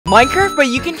Minecraft, but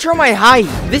you control my height.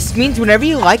 This means whenever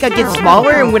you like, I get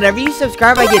smaller, and whenever you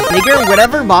subscribe, I get bigger, and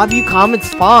whatever mob you comment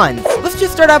spawns. Let's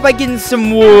just start out by getting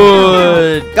some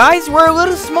wood. Guys, we're a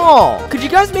little small. Could you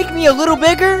guys make me a little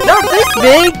bigger? Not this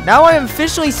big. Now I am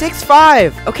officially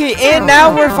 6'5". Okay, and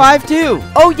now we're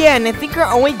 5'2". Oh yeah, and I think our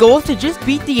only goal is to just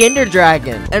beat the Ender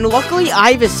Dragon. And luckily,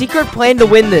 I have a secret plan to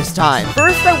win this time.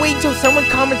 First, I wait until someone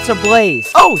comments a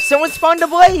blaze. Oh, someone spawned a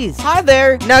blaze. Hi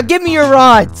there. Now give me your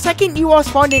rod. Second, you all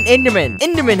spawned an Enderman.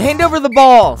 Enderman, hand over the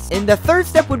balls. And the third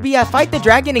step would be I fight the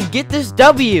dragon and get this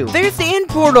W. There's the end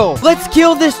portal. Let's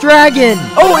kill this dragon.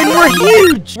 Oh, and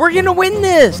we're huge. We're gonna win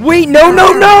this. Wait, no.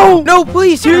 No,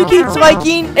 please. Who keeps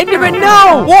liking Enderman?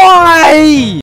 No. Why?